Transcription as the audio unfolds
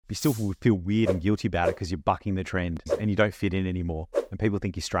you still feel weird and guilty about it because you're bucking the trend and you don't fit in anymore. And people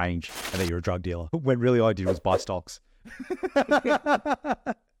think you're strange and that you're a drug dealer. When really all I did was buy stocks.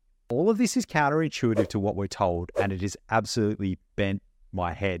 All of this is counterintuitive to what we're told, and it has absolutely bent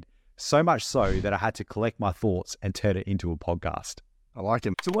my head. So much so that I had to collect my thoughts and turn it into a podcast. I like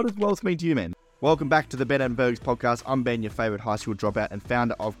him. So what does wealth mean to you, man? Welcome back to the Ben and Bergs podcast. I'm Ben, your favourite high school dropout and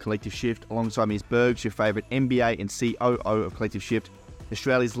founder of Collective Shift. Alongside me is Bergs, your favourite MBA and COO of Collective Shift,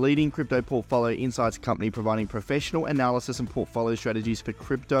 Australia's leading crypto portfolio insights company providing professional analysis and portfolio strategies for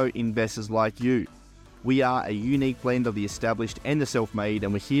crypto investors like you. We are a unique blend of the established and the self-made,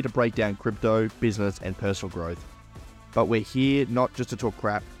 and we're here to break down crypto, business, and personal growth. But we're here not just to talk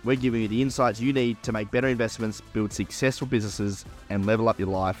crap. We're giving you the insights you need to make better investments, build successful businesses, and level up your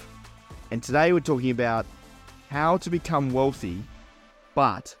life. And today we're talking about how to become wealthy,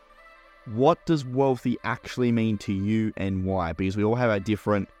 but what does wealthy actually mean to you and why? Because we all have our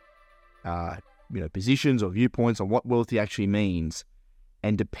different positions or viewpoints on what wealthy actually means.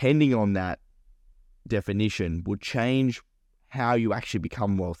 And depending on that definition will change how you actually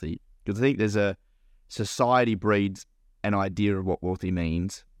become wealthy. Because I think there's a society breeds an idea of what wealthy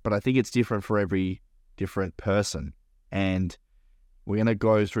means, but I think it's different for every different person. And we're going to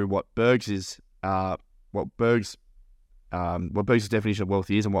go through what Bergs' definition of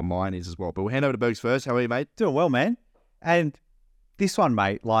wealthy is and what mine is as well. But we'll hand over to Bergs first. How are you, mate? Doing well, man. And this one,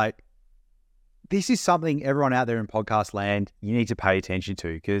 mate, this is something everyone out there in podcast land, you need to pay attention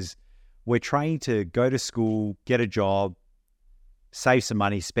to, because we're trained to go to school, get a job, save some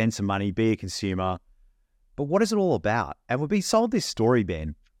money, spend some money, be a consumer. But what is it all about? And we've been sold this story,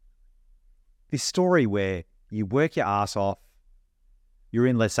 Ben. This story where you work your ass off, you're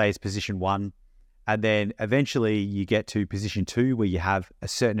in, let's say it's position 1, and then eventually you get to position 2 where you have a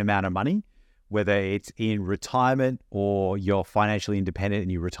certain amount of money, whether it's in retirement or you're financially independent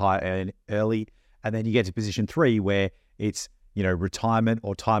and you retire early. And then you get to position 3 where it's, retirement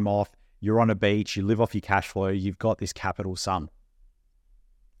or time off. You're on a beach, you live off your cash flow, you've got this capital sum.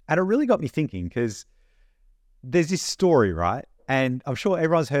 And it really got me thinking, because there's this story, right? And I'm sure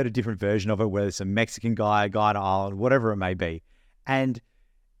everyone's heard a different version of it, whether it's a Mexican guy, a guy in Ireland, whatever it may be. And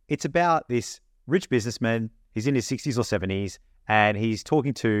it's about this rich businessman. He's in his 60s or 70s, and he's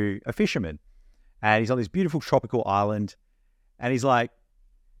talking to a fisherman. And he's on this beautiful tropical island. And he's like,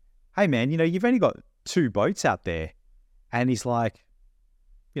 hey, man, you've only got 2 boats out there. And he's like,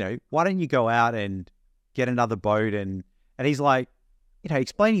 why don't you go out and get another boat? And he's like,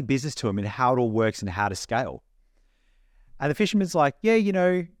 explaining business to him and how it all works and how to scale. And the fisherman's like, yeah,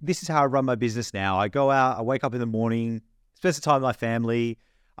 this is how I run my business now. I go out, I wake up in the morning, spend some time with my family.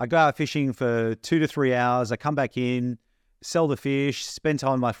 I go out fishing for 2 to 3 hours. I come back in, sell the fish, spend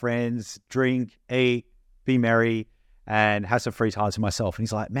time with my friends, drink, eat, be merry, and have some free time to myself. And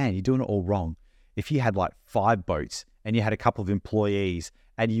he's like, man, you're doing it all wrong. If you had 5 boats and you had a couple of employees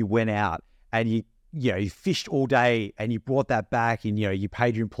and you went out and you fished all day and you brought that back and, you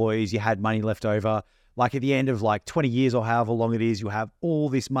paid your employees, you had money left over. At the end of 20 years or however long it is, you'll have all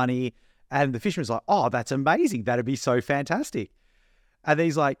this money. And the fisherman's like, oh, that's amazing. That'd be so fantastic. And then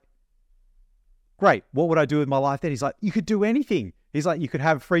he's like, great. What would I do with my life then? He's like, you could do anything. He's like, you could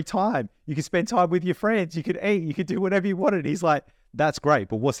have free time. You could spend time with your friends. You could eat. You could do whatever you wanted. He's like, that's great.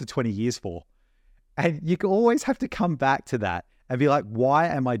 But what's the 20 years for? And you always have to come back to that and be like, why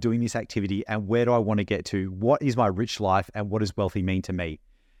am I doing this activity? And where do I want to get to? What is my rich life? And what does wealthy mean to me?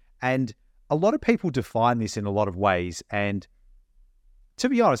 And a lot of people define this in a lot of ways. And to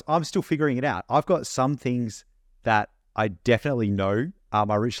be honest, I'm still figuring it out. I've got some things that I definitely know are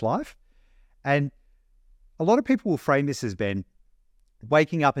my rich life. And a lot of people will frame this as, Ben,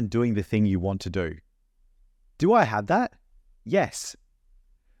 waking up and doing the thing you want to do. Do I have that? Yes.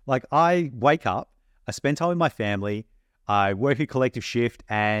 I wake up, I spend time with my family, I work a Collective Shift,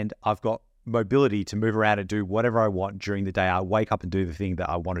 and I've got mobility to move around and do whatever I want during the day. I wake up and do the thing that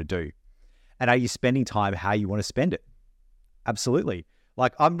I want to do. And are you spending time how you want to spend it? Absolutely.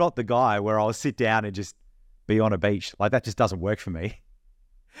 I'm not the guy where I'll sit down and just be on a beach. That just doesn't work for me.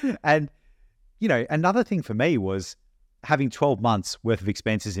 And, another thing for me was having 12 months worth of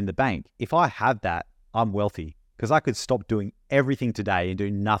expenses in the bank. If I have that, I'm wealthy, because I could stop doing everything today and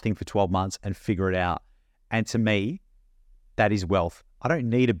do nothing for 12 months and figure it out. And to me, that is wealth. I don't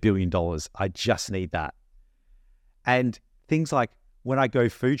need $1 billion. I just need that. And things like when I go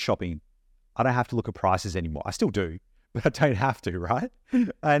food shopping, I don't have to look at prices anymore. I still do, but I don't have to, right?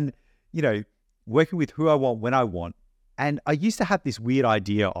 And, working with who I want, when I want. And I used to have this weird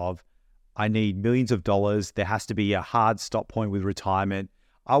idea of, I need millions of dollars. There has to be a hard stop point with retirement.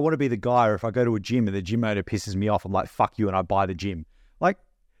 I want to be the guy, or if I go to a gym and the gym owner pisses me off, I'm like, fuck you, and I buy the gym.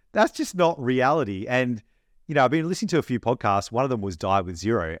 that's just not reality. And, I've been listening to a few podcasts. One of them was Die with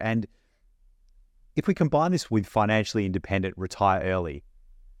Zero. And if we combine this with financially independent, retire early,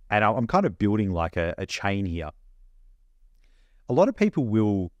 and I'm kind of building like a chain here, a lot of people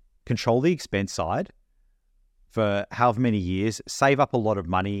will control the expense side for however many years, save up a lot of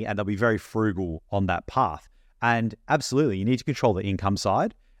money, and they'll be very frugal on that path. And absolutely, you need to control the income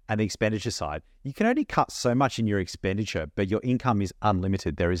side and the expenditure side. You can only cut so much in your expenditure, but your income is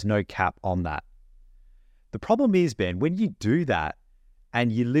unlimited. There is no cap on that. The problem is, Ben, when you do that and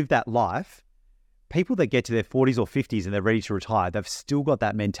you live that life, people that get to their 40s or 50s and they're ready to retire, they've still got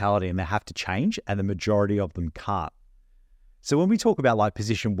that mentality and they have to change, and the majority of them can't. So when we talk about like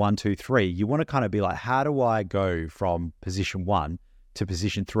position 1, 2, 3, you want to kind of be like, how do I go from position 1 to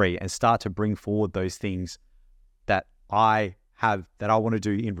position 3 and start to bring forward those things that I want to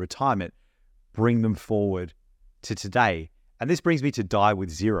do in retirement, bring them forward to today. And this brings me to Die with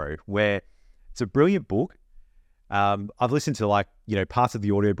Zero, where it's a brilliant book. I've listened to parts of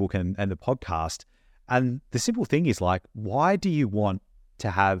the audiobook and the podcast. And the simple thing is like, why do you want to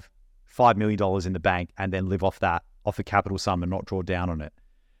have $5 million in the bank and then live off the capital sum and not draw down on it?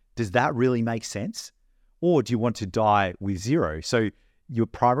 Does that really make sense? Or do you want to die with zero? So your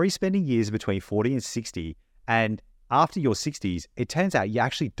primary spending years are between 40 and 60. And after your 60s, it turns out you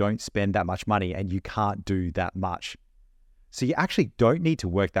actually don't spend that much money and you can't do that much. So you actually don't need to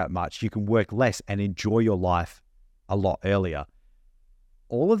work that much. You can work less and enjoy your life a lot earlier.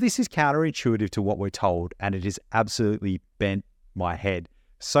 All of this is counterintuitive to what we're told, and it has absolutely bent my head.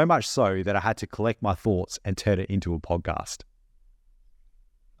 So much so that I had to collect my thoughts and turn it into a podcast.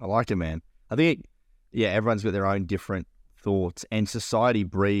 I like it, man. I think, everyone's got their own different thoughts, and society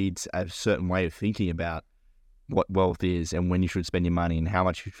breeds a certain way of thinking about what wealth is and when you should spend your money and how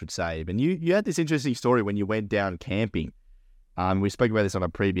much you should save. And you had this interesting story when you went down camping. We spoke about this on a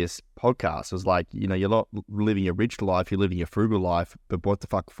previous podcast. It was like, you're not living a rich life, you're living a frugal life, but what the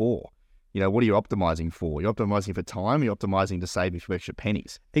fuck for? What are you optimizing for? You're optimizing for time, you're optimizing to save a few extra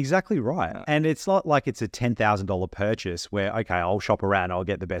pennies. Exactly right. And it's not like it's a $10,000 purchase where, okay, I'll shop around, I'll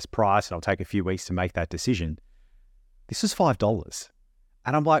get the best price, and I'll take a few weeks to make that decision. This is $5.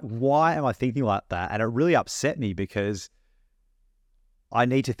 And I'm like, why am I thinking like that? And it really upset me because I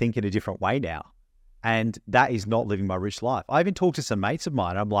need to think in a different way now. And that is not living my rich life. I even talked to some mates of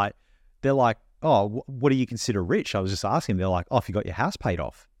mine. They're like, oh, what do you consider rich? I was just asking them. They're like, oh, if you got your house paid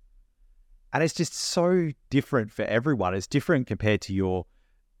off. And it's just so different for everyone. It's different compared to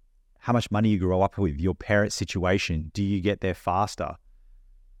how much money you grew up with, your parents' situation. Do you get there faster?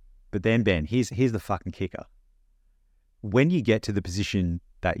 But then, Ben, here's the fucking kicker. When you get to the position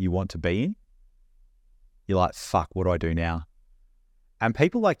that you want to be in, you're like, fuck, what do I do now? And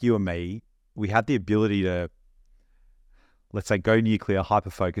people like you and me, we have the ability to, let's say, go nuclear,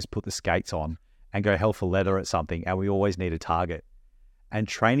 hyper-focus, put the skates on, and go hell for leather at something, and we always need a target. And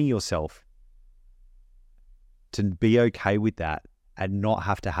training yourself to be okay with that and not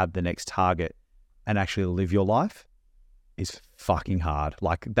have to have the next target and actually live your life is fucking hard.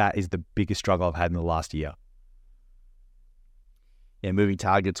 Like, that is the biggest struggle I've had in the last year. Yeah, moving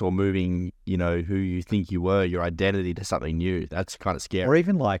targets or moving, who you think you were, your identity to something new. That's kind of scary. Or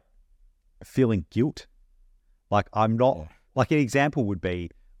even like feeling guilt. Like I'm not, like an example would be,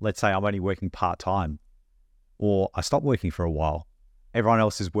 let's say I'm only working part-time or I stopped working for a while. Everyone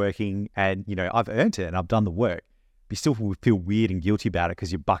else is working and, I've earned it and I've done the work. But you still feel weird and guilty about it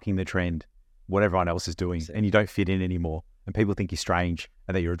because you're bucking the trend, what everyone else is doing, and you don't fit in anymore. And people think you're strange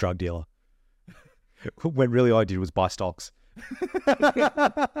and that you're a drug dealer. When really all I did was buy stocks.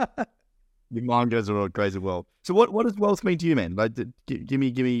 Your mind goes around crazy well. So what does wealth mean to you, man? Like, give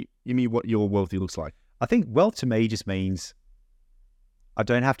me what your wealthy looks like. I think wealth to me just means I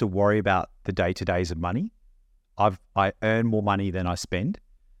don't have to worry about the day-to-days of money. I earn more money than I spend.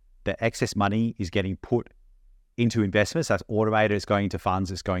 The excess money is getting put into investments. That's automated. It's going into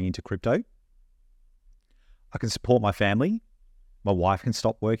funds. It's going into crypto. I can support my family. My wife can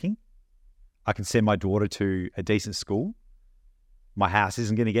stop working. I can send my daughter to a decent school. My house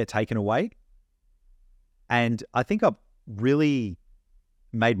isn't going to get taken away. And I think I've really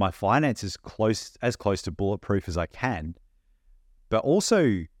made my finances as close to bulletproof as I can, but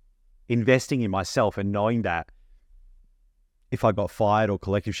also investing in myself and knowing that if I got fired or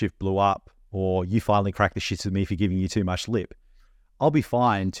Collective Shift blew up or you finally crack the shits with me for giving you too much lip, I'll be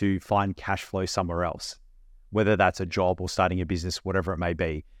fine to find cash flow somewhere else, whether that's a job or starting a business, whatever it may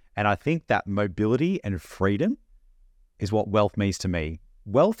be. And I think that mobility and freedom is what wealth means to me.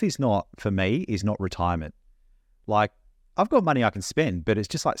 Wealth is not retirement. Like, I've got money I can spend, but it's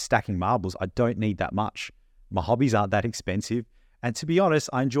just like stacking marbles. I don't need that much. My hobbies aren't that expensive. And to be honest,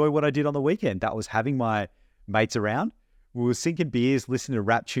 I enjoy what I did on the weekend. That was having my mates around. We were sinking beers, listening to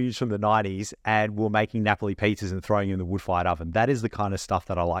rap tunes from the 90s, and we were making Napoli pizzas and throwing in the wood-fired oven. That is the kind of stuff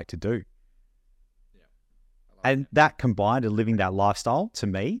that I like to do. And that combined and living that lifestyle, to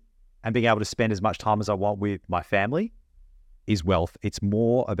me, and being able to spend as much time as I want with my family is wealth. It's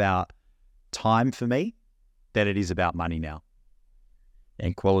more about time for me than it is about money now.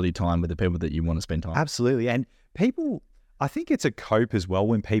 And quality time with the people that you want to spend time with. Absolutely. And people, I think it's a cope as well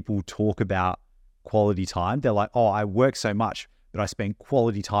when people talk about quality time. They're like, oh, I work so much, but I spend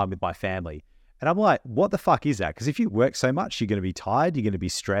quality time with my family. And I'm like, what the fuck is that? Because if you work so much, you're going to be tired, you're going to be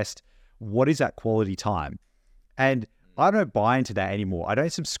stressed. What is that quality time? And I don't buy into that anymore. I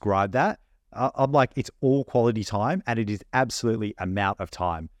don't subscribe that. I'm like, it's all quality time, and it is absolutely amount of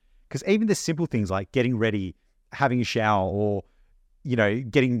time. Because even the simple things like getting ready, having a shower, or, you know,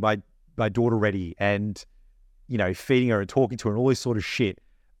 getting my daughter ready and, you know, feeding her and talking to her and all this sort of shit,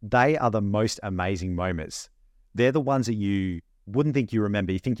 they are the most amazing moments. They're the ones that you wouldn't think you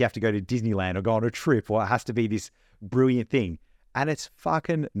remember. You think you have to go to Disneyland or go on a trip, or it has to be this brilliant thing. And it's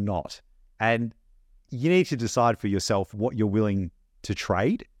fucking not. And you need to decide for yourself what you're willing to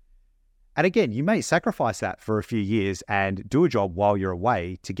trade. And again, you may sacrifice that for a few years and do a job while you're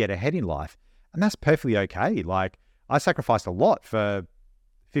away to get ahead in life. And that's perfectly okay. Like, I sacrificed a lot for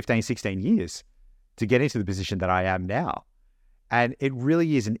 15, 16 years to get into the position that I am now. And it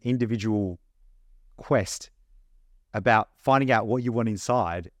really is an individual quest about finding out what you want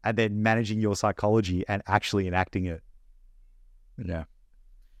inside and then managing your psychology and actually enacting it. Yeah.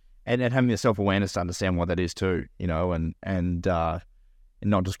 And having the self-awareness to understand what that is too, you know, and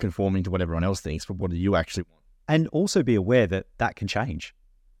not just conforming to what everyone else thinks, but what do you actually want? And also be aware that that can change.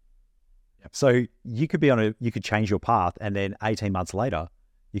 Yep. So you could you could change your path, and then 18 months later,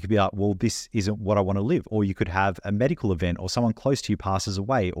 you could be like, well, this isn't what I want to live. Or you could have a medical event, or someone close to you passes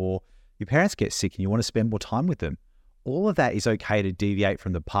away, or your parents get sick and you want to spend more time with them. All of that is okay to deviate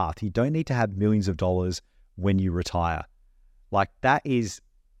from the path. You don't need to have millions of dollars when you retire. Like, that is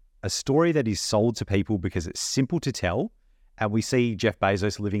a story that is sold to people because it's simple to tell. And we see Jeff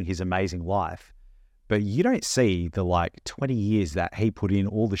Bezos living his amazing life, but you don't see the 20 years that he put in,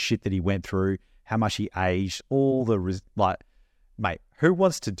 all the shit that he went through, how much he aged, all the, mate, who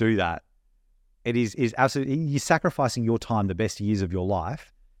wants to do that? It is absolutely, you're sacrificing your time, the best years of your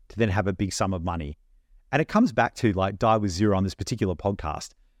life, to then have a big sum of money. And it comes back to Die With Zero on this particular podcast.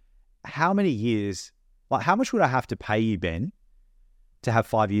 How many years, how much would I have to pay you, Ben, to have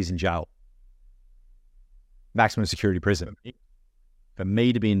 5 years in jail? Maximum security prison. For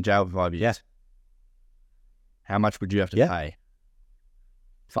me to be in jail for 5 years? Yeah. How much would you have to pay?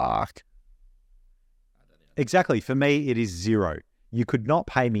 Fuck. Exactly. For me, it is zero. You could not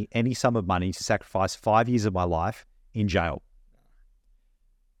pay me any sum of money to sacrifice 5 years of my life in jail.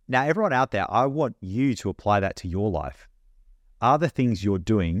 Now, everyone out there, I want you to apply that to your life. Are the things you're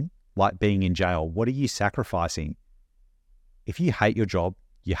doing, like being in jail, what are you sacrificing? If you hate your job,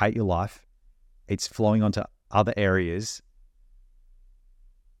 you hate your life, it's flowing onto other areas.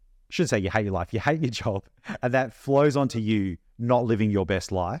 I shouldn't say you hate your life, you hate your job, and that flows onto you not living your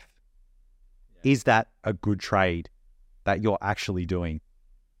best life. Yeah. Is that a good trade that you're actually doing?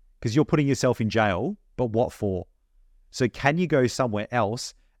 Because you're putting yourself in jail, but what for? So can you go somewhere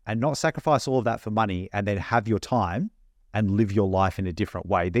else and not sacrifice all of that for money and then have your time and live your life in a different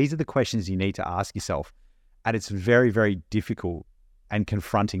way? These are the questions you need to ask yourself. And it's very, very difficult and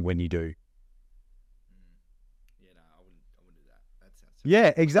confronting when you do.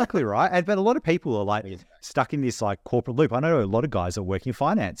 Yeah, exactly right. But a lot of people are stuck in this corporate loop. I know a lot of guys are working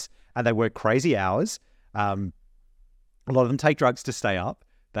finance and they work crazy hours. A lot of them take drugs to stay up.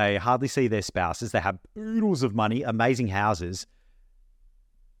 They hardly see their spouses. They have oodles of money, amazing houses.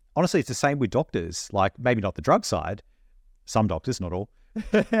 Honestly, it's the same with doctors. Maybe not the drug side. Some doctors, not all.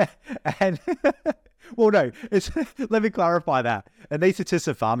 And well, no, let me clarify that.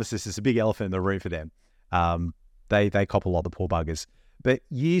 Anaesthetist pharmacists is a big elephant in the room for them. They cop a lot, the poor buggers. But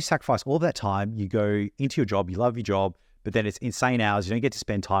you sacrifice all of that time, you go into your job, you love your job, but then it's insane hours, you don't get to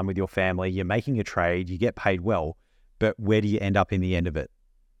spend time with your family, you're making a trade, you get paid well, but where do you end up in the end of it?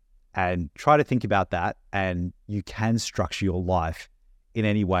 And try to think about that, and you can structure your life in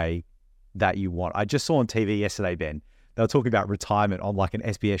any way that you want. I just saw on TV yesterday, Ben, they were talking about retirement on an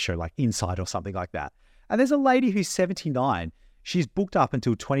SBS show, like Inside or something like that. And there's a lady who's 79. She's booked up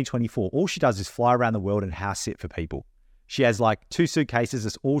until 2024. All she does is fly around the world and house sit for people. She has 2 suitcases.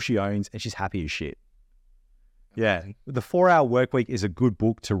 That's all she owns, and she's happy as shit. Yeah. The 4-Hour Workweek is a good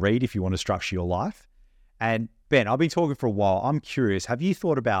book to read if you want to structure your life. And Ben, I've been talking for a while. I'm curious. Have you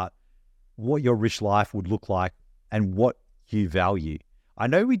thought about what your rich life would look like and what you value. I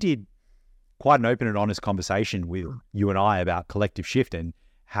know we did quite an open and honest conversation with you and I about Collective Shift and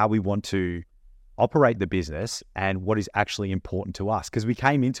how we want to operate the business and what is actually important to us. Because we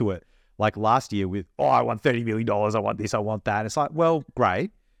came into it like last year with, I want $30 million, I want this, I want that. And it's like, well,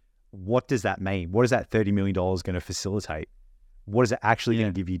 great. What does that mean? What is that $30 million going to facilitate? What is it actually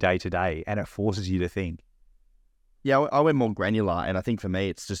going to give you day to day? And it forces you to think. Yeah, I went more granular, and I think for me,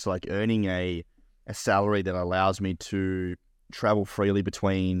 it's just like earning a salary that allows me to travel freely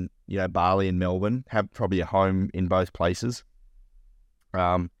between, Bali and Melbourne, have probably a home in both places.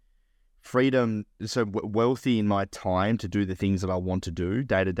 Freedom, so wealthy in my time to do the things that I want to do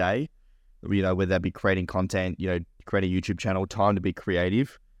day to day, whether that be creating content, create a YouTube channel, time to be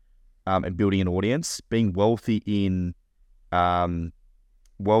creative, and building an audience, being wealthy in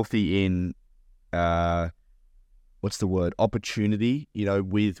what's the word? Opportunity,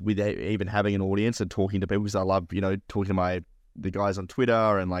 with even having an audience and talking to people, because I love, talking to the guys on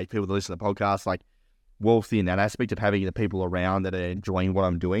Twitter and like people that listen to podcasts, like wealthy in that aspect of having the people around that are enjoying what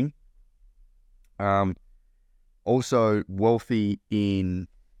I'm doing. Also wealthy in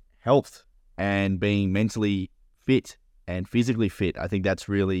health and being mentally fit and physically fit. I think that's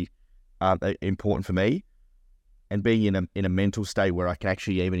really important for me, and being in a mental state where I can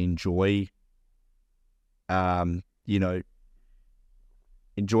actually even enjoy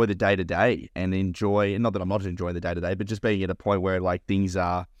enjoy the day to day and enjoy, not that I'm not enjoying the day to day, but just being at a point where like things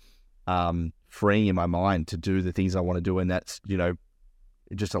are freeing in my mind to do the things I want to do. And that's,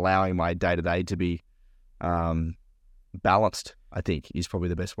 just allowing my day to day to be balanced, I think is probably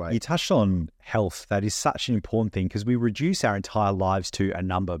the best way. You touched on health. That is such an important thing because we reduce our entire lives to a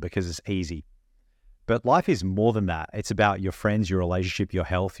number because it's easy. But life is more than that. It's about your friends, your relationship, your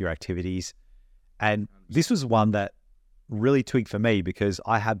health, your activities. And this was one that really tweaked for me because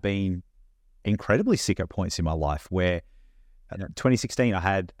I have been incredibly sick at points in my life where in 2016, I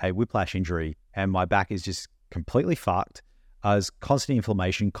had a whiplash injury and my back is just completely fucked. I was constant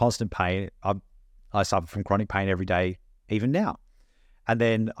inflammation, constant pain. I suffer from chronic pain every day, even now. And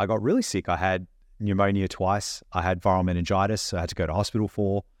then I got really sick. I had pneumonia twice. I had viral meningitis, so I had to go to hospital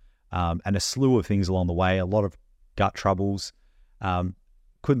for, and a slew of things along the way, a lot of gut troubles,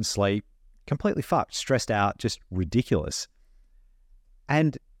 couldn't sleep, completely fucked, stressed out, just ridiculous.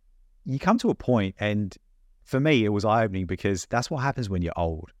 And you come to a point, and for me, it was eye-opening because that's what happens when you're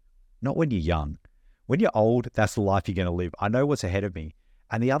old, not when you're young. When you're old, that's the life you're going to live. I know what's ahead of me.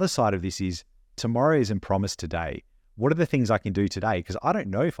 And the other side of this is tomorrow isn't promised today. What are the things I can do today? Because I don't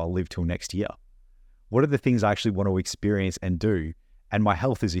know if I'll live till next year. What are the things I actually want to experience and do? And my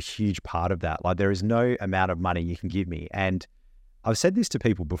health is a huge part of that. Like there is no amount of money you can give me. And I've said this to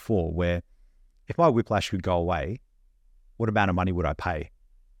people before where if my whiplash could go away, what amount of money would I pay?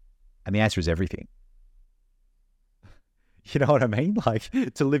 And the answer is everything. You know what I mean? Like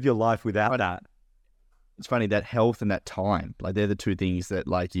to live your life without that. It's funny that health and that time, like they're the two things that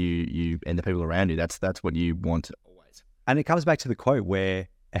like you and the people around you, that's what you want always. And it comes back to the quote where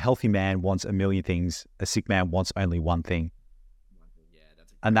a healthy man wants a million things, a sick man wants only one thing.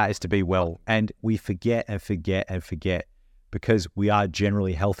 And that is to be well. And we forget and forget and forget because we are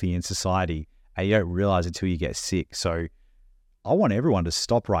generally healthy in society and you don't realize until you get sick. So I want everyone to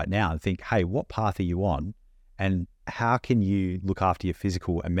stop right now and think, hey, what path are you on? And how can you look after your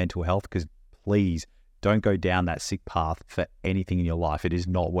physical and mental health? Because please don't go down that sick path for anything in your life. It is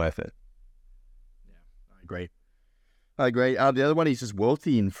not worth it. Yeah, I agree. The other one is just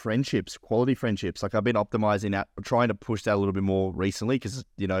wealthy in friendships, quality friendships. Like I've been optimizing that, trying to push that a little bit more recently because,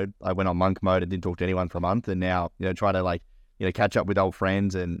 I went on monk mode and didn't talk to anyone for a month. And now, trying to catch up with old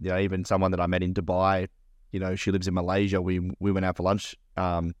friends and, even someone that I met in Dubai, she lives in Malaysia. We went out for lunch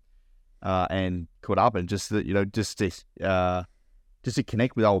and caught up and just to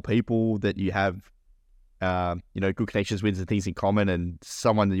connect with old people that you have, good connections with and things in common and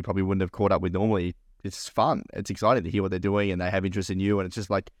someone that you probably wouldn't have caught up with normally. It's fun. It's exciting to hear what they're doing and they have interest in you. And it's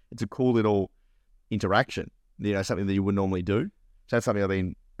just like, it's a cool little interaction, something that you wouldn't normally do. So that's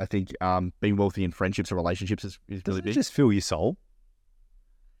something I think being wealthy in friendships and relationships is really big. Just fill your soul.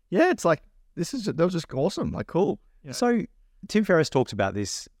 Yeah. It's like, that was just awesome. Like, cool. Yeah. So Tim Ferriss talked about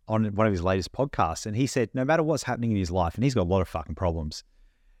this on one of his latest podcasts. And he said, no matter what's happening in his life, and he's got a lot of fucking problems.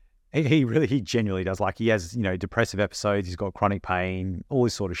 He genuinely does. Like he has, depressive episodes. He's got chronic pain, all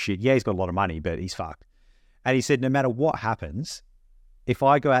this sort of shit. Yeah, he's got a lot of money, but he's fucked. And he said, no matter what happens, if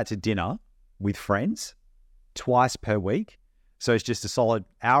I go out to dinner with friends twice per week, so it's just a solid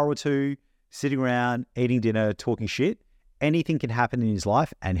hour or two, sitting around, eating dinner, talking shit, anything can happen in his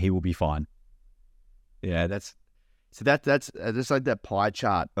life and he will be fine. Yeah, So that's just like that pie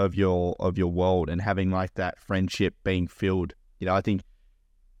chart of your world, and having like that friendship being filled. You know, I think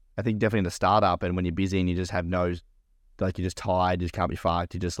definitely in the startup, and when you're busy and you just have no, like you're just tired, you just can't be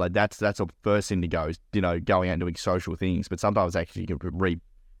fucked. You just like that's the first thing to go is, you know, going out and doing social things. But sometimes actually you can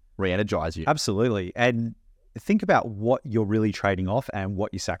re-energize you. Absolutely. And think about what you're really trading off and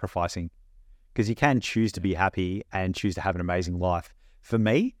what you're sacrificing, because you can choose to be happy and choose to have an amazing life. For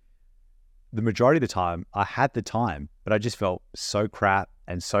me, the majority of the time, I had the time, but I just felt so crap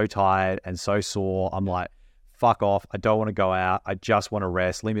and so tired and so sore. I'm like, fuck off. I don't want to go out. I just want to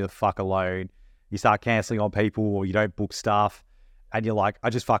rest. Leave me the fuck alone. You start canceling on people, or you don't book stuff, and you're like, I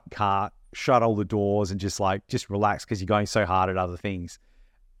just fucking can't. Shut all the doors and just relax, because you're going so hard at other things.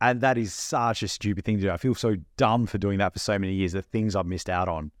 And that is such a stupid thing to do. I feel so dumb for doing that for so many years, the things I've missed out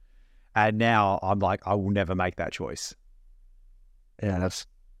on. And now I'm like, I will never make that choice. Yeah, that's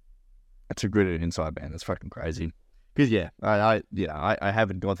a good insight, man. That's fucking crazy. Because I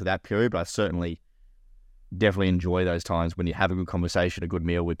haven't gone through that period, but I certainly definitely enjoy those times when you have a good conversation, a good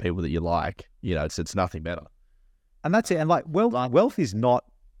meal with people that you like. You know, it's nothing better. And that's it. And like wealth is not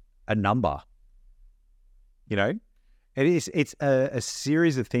a number. You know, it's a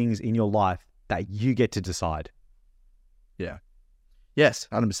series of things in your life that you get to decide. Yeah. Yes,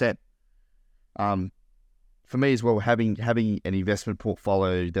 100%. For me as well, having an investment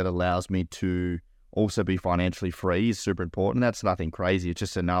portfolio that allows me to also be financially free is super important. That's nothing crazy. It's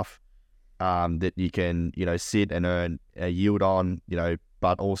just enough that you can, you know, sit and earn a yield on, you know,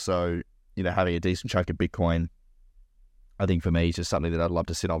 but also, you know, having a decent chunk of Bitcoin, I think for me is just something that I'd love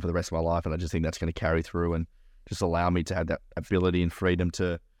to sit on for the rest of my life. And I just think that's going to carry through and just allow me to have that ability and freedom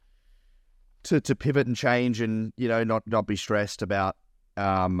to pivot and change and, you know, not be stressed about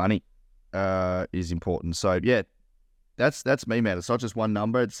money. Is important. So yeah, that's me, man. It's not just one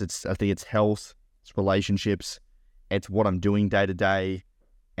number. It's I think it's health, it's relationships, it's what I'm doing day to day,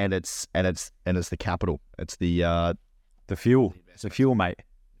 and it's the capital. It's the fuel. It's the fuel, mate.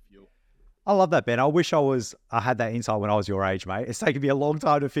 I love that, Ben. I wish I had that insight when I was your age, mate. It's taken me a long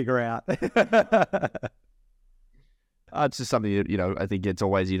time to figure out. It's just something that, you know, I think it's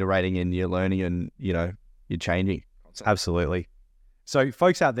always iterating and you're learning and, you know, you're changing. Absolutely. So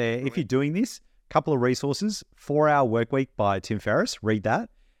folks out there, if you're doing this, a couple of resources: 4-Hour Workweek by Tim Ferriss, read that.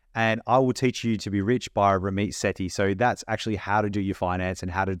 And I Will Teach You to Be Rich by Ramit Sethi. So that's actually how to do your finance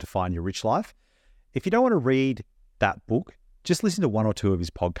and how to define your rich life. If you don't want to read that book, just listen to one or two of his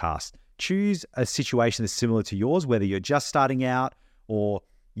podcasts. Choose a situation that's similar to yours, whether you're just starting out or,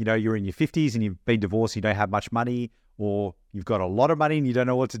 you know, you're in your 50s and you've been divorced, you don't have much money, or you've got a lot of money and you don't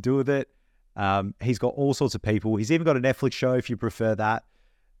know what to do with it. He's got all sorts of people. He's even got a Netflix show if you prefer that.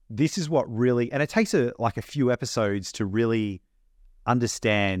 This is what really, and it takes a few episodes to really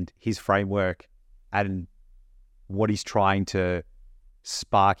understand his framework and what he's trying to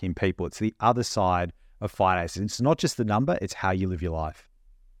spark in people. It's the other side of finance. It's not just the number, it's how you live your life.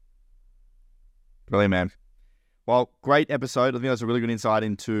 Brilliant, man. Well, great episode. I think that's a really good insight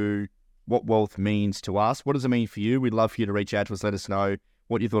into what wealth means to us. What does it mean for you? We'd love for you to reach out to us, let us know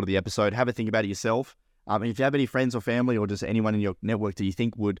what you thought of the episode. Have a think about it yourself. If you have any friends or family or just anyone in your network that you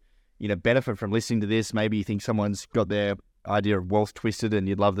think would, you know, benefit from listening to this, maybe you think someone's got their idea of wealth twisted and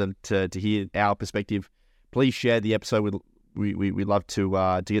you'd love them to hear our perspective, please share the episode. We'd love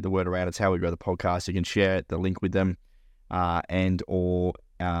to get the word around. It's how we grow the podcast. You can share the link with them and or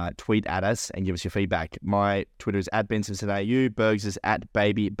tweet at us and give us your feedback. My Twitter is @BenSimpsonAU. Bergs is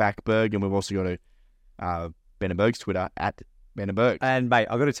 @BabyBackBerg. And we've also got a Ben and Berg's Twitter @Ben and Berg. And mate,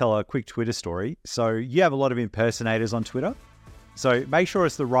 I've got to tell a quick Twitter story. So you have a lot of impersonators on Twitter. So make sure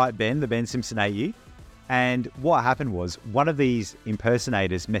it's the right Ben, the Ben Simpson AU. And what happened was one of these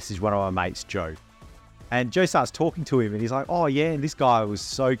impersonators messaged one of my mates, Joe. And Joe starts talking to him and he's like, oh yeah, and this guy was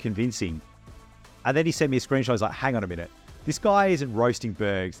so convincing. And then he sent me a screenshot. He's like, hang on a minute. This guy isn't roasting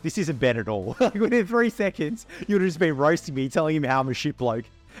Bergs. This isn't Ben at all. Like within 3 seconds, you would have just been roasting me, telling him how I'm a shit bloke.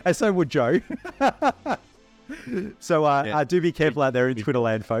 And so would Joe. So do be careful out there in Twitter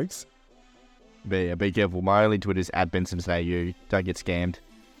land, folks. Be careful. My only Twitter is @BenSimpsonAU. Don't get scammed.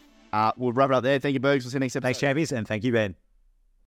 We'll wrap it up there. Thank you, Bergs. We'll see you next episode. Thanks, champions, and thank you, Ben.